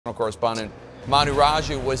Correspondent Manu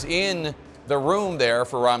Raju was in the room there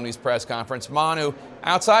for Romney's press conference. Manu,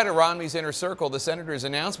 outside of Romney's inner circle, the senator's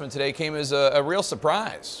announcement today came as a real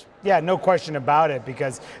surprise. Yeah, no question about it,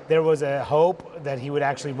 because there was a hope that he would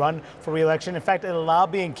actually run for re-election. In fact, a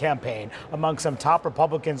lobbying campaign among some top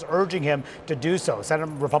Republicans urging him to do so. Senate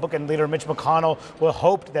Republican leader Mitch McConnell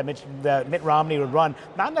hoped that Mitt Romney would run,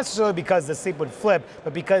 not necessarily because the seat would flip,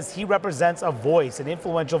 but because he represents a voice, an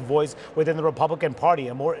influential voice within the Republican Party,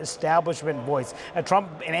 a more establishment voice,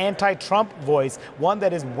 an anti-Trump voice, one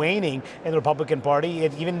that is waning in the Republican Party.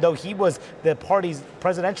 Even though he was the party's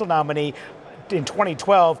presidential nominee in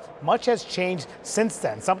 2012, much has changed since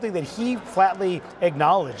then, something that he flatly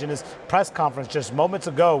acknowledged in his press conference just moments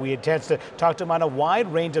ago. We had a chance to talk to him on a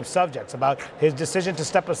wide range of subjects about his decision to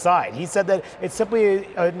step aside. He said that it's simply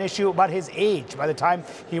an issue about his age. By the time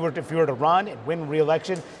if he were to run and win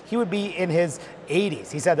re-election, he would be in his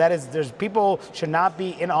 80s. He said people should not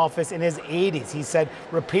be in office in his 80s. He said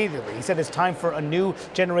repeatedly. He said it's time for a new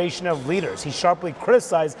generation of leaders. He sharply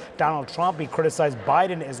criticized Donald Trump. He criticized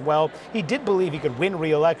Biden as well. He did believe he could win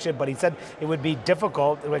re-election, but he said it would be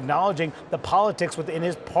difficult, acknowledging the politics within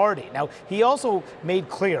his party. Now, he also made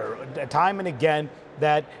clear time and again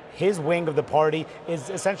that his wing of the party is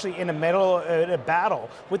essentially in a battle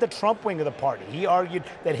with the Trump wing of the party. He argued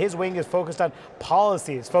that his wing is focused on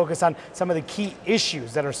policy, is focused on some of the key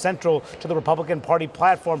issues that are central to the Republican Party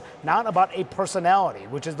platform, not about a personality,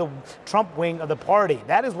 which is the Trump wing of the party.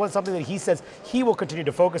 That is something that he says he will continue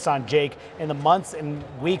to focus on, Jake, in the months and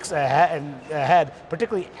weeks ahead,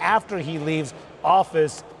 particularly after he leaves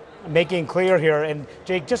office, making clear here. And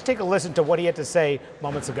Jake, just take a listen to what he had to say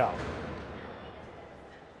moments ago.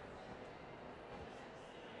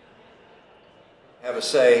 Have a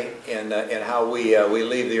say in how we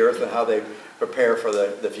leave the earth and how they prepare for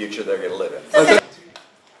the future they're going to live in. Okay.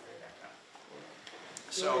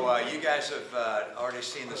 So you guys have already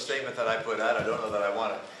seen the statement that I put out. I don't know that I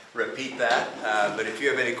want to repeat that, but if you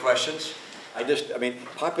have any questions, I mean,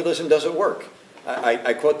 populism doesn't work.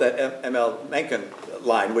 I quote that M.L. Mencken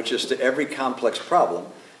line, which is, to every complex problem,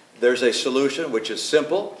 there's a solution which is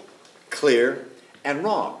simple, clear, and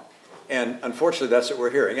wrong. And unfortunately, that's what we're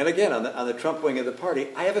hearing. And again, on the Trump wing of the party,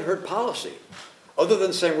 I haven't heard policy other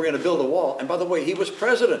than saying we're going to build a wall. And by the way, he was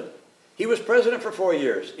president. He was president for 4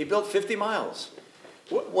 years. He built 50 miles.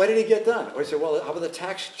 What did he get done? Well, he said, well, how about the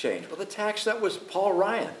tax change? Well, the tax, that was Paul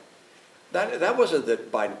Ryan. That wasn't the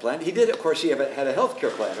Biden plan. He did, of course, he had a health care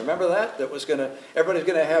plan. Remember that? That was everybody's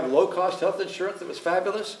going to have low-cost health insurance that was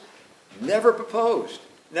fabulous. Never proposed.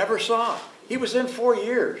 Never saw. He was in 4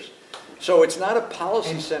 years. So it's not a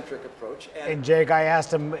policy-centric approach. And Jake, I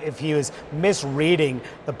asked him if he was misreading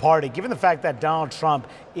the party, given the fact that Donald Trump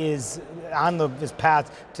is on his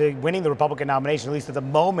path to winning the Republican nomination, at least at the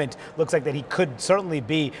moment, looks like that he could certainly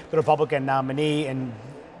be the Republican nominee, and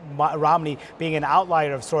Romney being an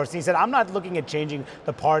outlier of sorts. He said, I'm not looking at changing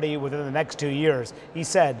the party within the next 2 years. He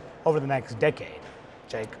said, over the next decade.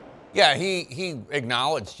 Jake? Yeah, he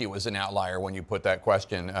acknowledged he was an outlier when you put that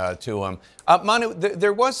question to him. Manu,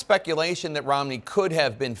 there was speculation that Romney could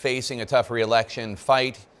have been facing a tough re-election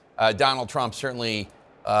fight. Donald Trump certainly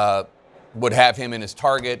would have him in his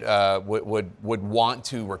target, would want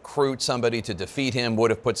to recruit somebody to defeat him, would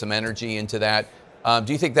have put some energy into that.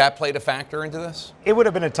 Do you think that played a factor into this? It would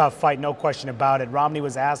have been a tough fight, no question about it. Romney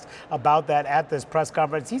was asked about that at this press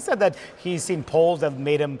conference. He said that he's seen polls that have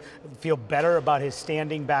made him feel better about his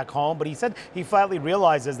standing back home, but he said he flatly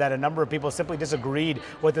realizes that a number of people simply disagreed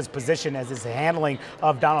with his position as his handling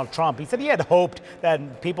of Donald Trump. He said he had hoped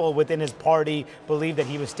that people within his party believed that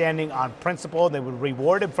he was standing on principle and they would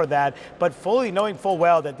reward him for that, but knowing full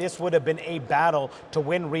well that this would have been a battle to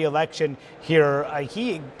win re-election here,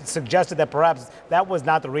 he suggested that perhaps that was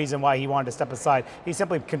not the reason why he wanted to step aside. He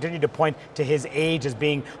simply continued to point to his age as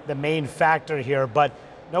being the main factor here. But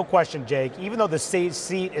no question, Jake, even though the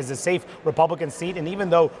seat is a safe Republican seat, and even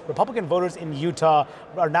though Republican voters in Utah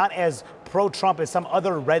are not as pro-Trump as some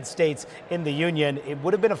other red states in the union, it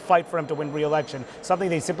would have been a fight for him to win re-election, something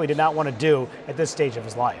they simply did not want to do at this stage of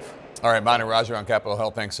his life. All right, Manu Raju on Capitol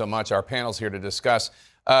Hill, thanks so much. Our panel's here to discuss.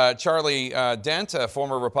 Charlie Dent, a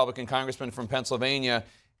former Republican congressman from Pennsylvania.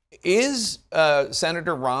 Is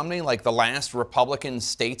Senator Romney like the last Republican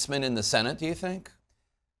statesman in the Senate, do you think?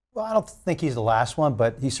 Well, I don't think he's the last one,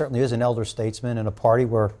 but he certainly is an elder statesman in a party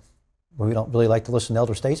where we don't really like to listen to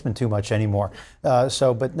elder statesmen too much anymore.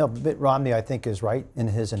 But Mitt Romney, I think, is right in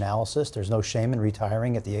his analysis. There's no shame in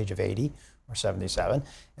retiring at the age of 80 or 77.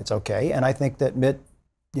 It's okay. And I think that Mitt,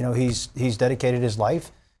 he's dedicated his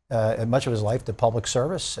life, much of his life, to public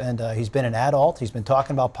service. And he's been an adult. He's been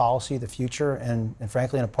talking about policy, the future, and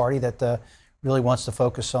frankly, in a party that really wants to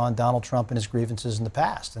focus on Donald Trump and his grievances in the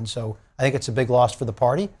past. And so I think it's a big loss for the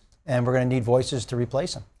party, and we're going to need voices to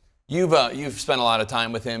replace him. You've spent a lot of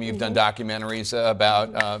time with him. You've done documentaries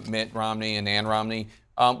about Mitt Romney and Ann Romney.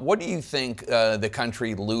 What do you think the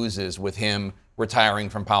country loses with him retiring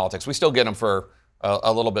from politics? We still get him for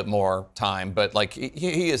a little bit more time, but like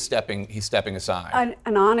he's stepping aside.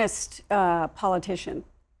 An honest politician.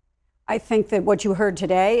 I think that what you heard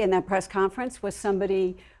today in that press conference was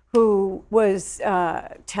somebody who was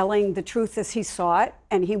telling the truth as he saw it,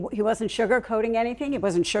 and he wasn't sugarcoating anything. He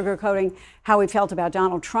wasn't sugarcoating how he felt about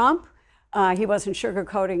Donald Trump. He wasn't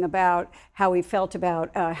sugarcoating about how he felt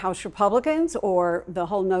about House Republicans or the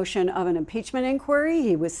whole notion of an impeachment inquiry.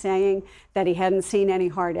 He was saying that he hadn't seen any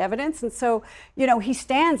hard evidence. And so, you know, he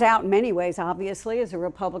stands out in many ways, obviously, as a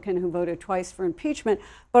Republican who voted twice for impeachment,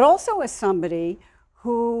 but also as somebody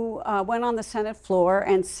who went on the Senate floor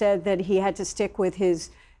and said that he had to stick with his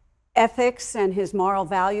ethics and his moral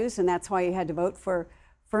values, and that's why he had to vote for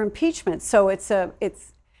impeachment. So it's a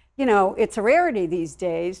rarity these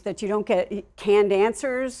days that you don't get canned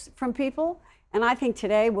answers from people. And I think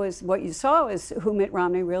today was what you saw is who Mitt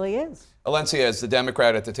Romney really is. Alencia, as the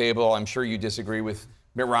Democrat at the table, I'm sure you disagree with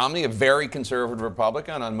Mitt Romney, a very conservative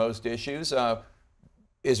Republican on most issues.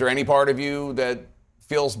 Is there any part of you that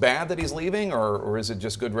feels bad that he's leaving, or is it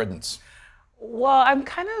just good riddance? Well, I'm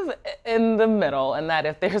kind of in the middle, in that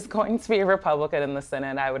if there's going to be a Republican in the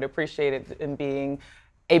Senate, I would appreciate it in being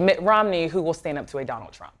a Mitt Romney who will stand up to a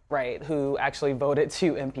Donald Trump, right? Who actually voted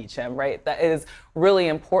to impeach him, right? That is really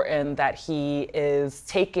important, that he is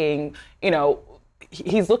taking,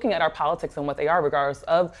 he's looking at our politics and what they are, regardless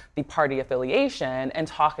of the party affiliation, and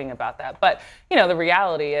talking about that. But, the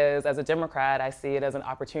reality is, as a Democrat, I see it as an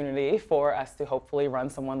opportunity for us to hopefully run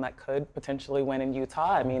someone that could potentially win in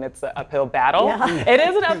Utah. I mean, it's an uphill battle. Yeah. It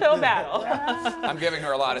is an uphill battle. I'm giving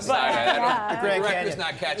her a lot of side-eye. The director's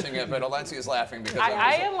not catching it, but Alencia's laughing because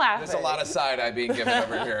I am laughing. There's a lot of side-eye being given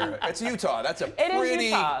over here. It's Utah. That's a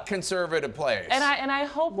pretty conservative place. And I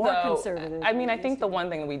hope, more though, conservative. I mean, I think the one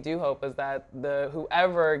thing that we do hope is that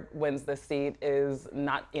whoever wins the seat is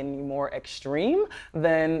not any more extreme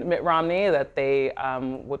than Mitt Romney, that they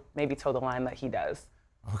would maybe toe the line that he does.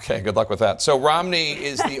 Okay, good luck with that. So Romney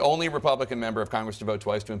is the only Republican member of Congress to vote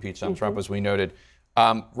twice to impeach Donald Trump, as we noted.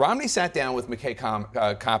 Romney sat down with McKay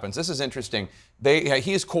Coppins. This is interesting.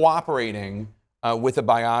 He is cooperating with a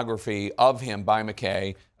biography of him by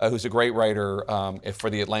McKay, who's a great writer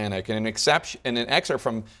for The Atlantic. And an excerpt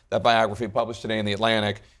from that biography published today in The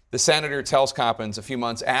Atlantic, the senator tells Coppins a few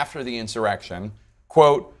months after the insurrection,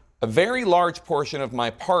 quote, "A very large portion of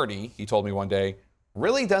my party," he told me one day,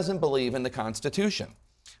 "really doesn't believe in the Constitution."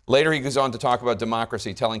 Later, he goes on to talk about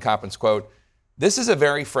democracy, telling Coppins, quote, "This is a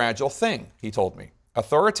very fragile thing," he told me.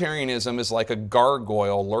 "Authoritarianism is like a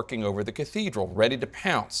gargoyle lurking over the cathedral, ready to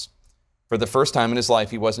pounce." For the first time in his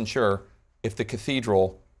life, he wasn't sure if the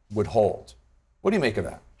cathedral would hold. What do you make of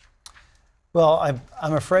that? Well,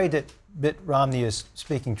 I'm afraid that Mitt Romney is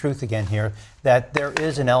speaking truth again here, that there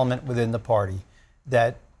is an element within the party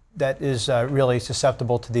that is really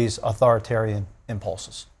susceptible to these authoritarian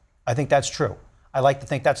impulses. I think that's true. I like to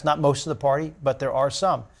think that's not most of the party, but there are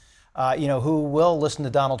some, who will listen to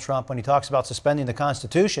Donald Trump when he talks about suspending the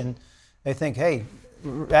Constitution. They think, hey,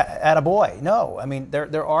 attaboy. No, I mean,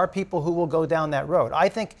 there are people who will go down that road. I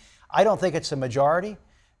don't think it's a majority,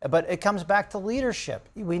 but it comes back to leadership.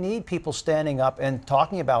 We need people standing up and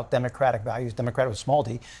talking about democratic values, democratic with small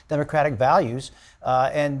d, democratic values,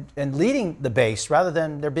 and leading the base rather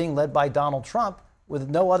than they're being led by Donald Trump with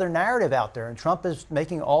no other narrative out there. And Trump is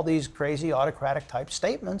making all these crazy autocratic type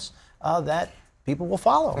statements that people will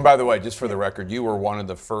follow. And by the way, just for the record, you were one of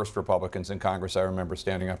the first Republicans in Congress I remember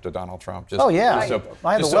standing up to Donald Trump. I had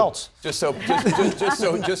the welts. Just so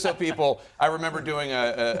people, I remember doing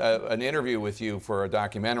an interview with you for a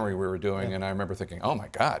documentary we were doing, and I remember thinking, oh my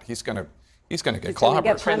God, he's going to get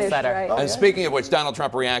clobbered. Right. And speaking of which, Donald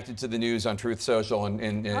Trump reacted to the news on Truth Social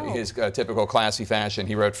in his typical classy fashion.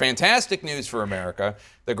 He wrote, "Fantastic news for America,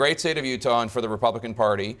 the great state of Utah, and for the Republican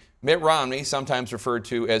Party. Mitt Romney, sometimes referred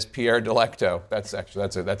to as Pierre Delecto." That's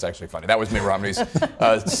actually funny. That was Mitt Romney's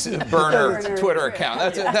burner Twitter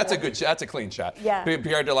account. That's a clean shot. Yeah.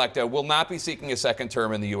 Pierre Delecto will not be seeking a second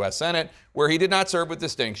term in the U.S. Senate, where he did not serve with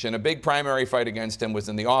distinction. A big primary fight against him was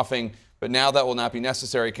in the offing, but now that will not be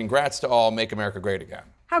necessary. Congrats to all. Make America great again.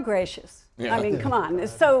 How gracious. Yeah. I mean, come on.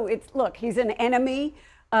 So look, he's an enemy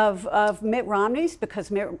of Mitt Romney's because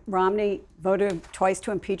Mitt Romney voted twice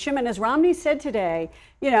to impeach him. And as Romney said today,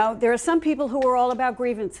 there are some people who are all about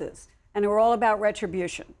grievances and who are all about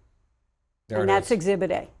retribution. And that's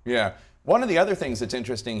Exhibit A. Yeah. One of the other things that's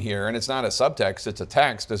interesting here, and it's not a subtext, it's a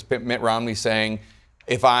text, is Mitt Romney saying,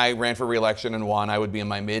 if I ran for re-election and won, I would be in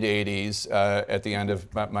my mid-80s at the end of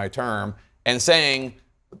my term, and saying,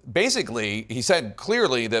 basically, he said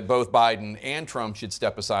clearly that both Biden and Trump should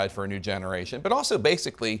step aside for a new generation, but also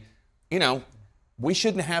basically, you know, we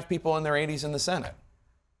shouldn't have people in their 80s in the Senate.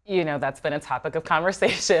 You know, that's been a topic of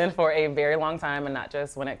conversation for a very long time, and not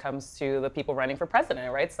just when it comes to the people running for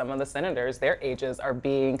president, right? Some of the senators, their ages are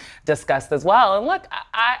being discussed as well. And look,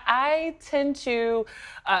 I tend to,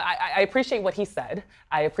 I appreciate what he said.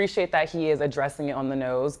 I appreciate that he is addressing it on the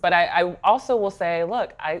nose, but I also will say,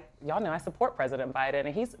 look, y'all know I support President Biden,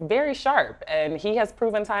 and he's very sharp, and he has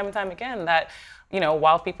proven time and time again that, you know,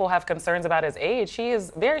 while people have concerns about his age, he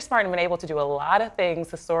is very smart and been able to do a lot of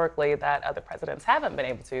things historically that other presidents haven't been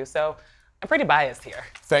able to. So I'm pretty biased here.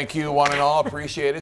 Thank you, one and all. Appreciate it.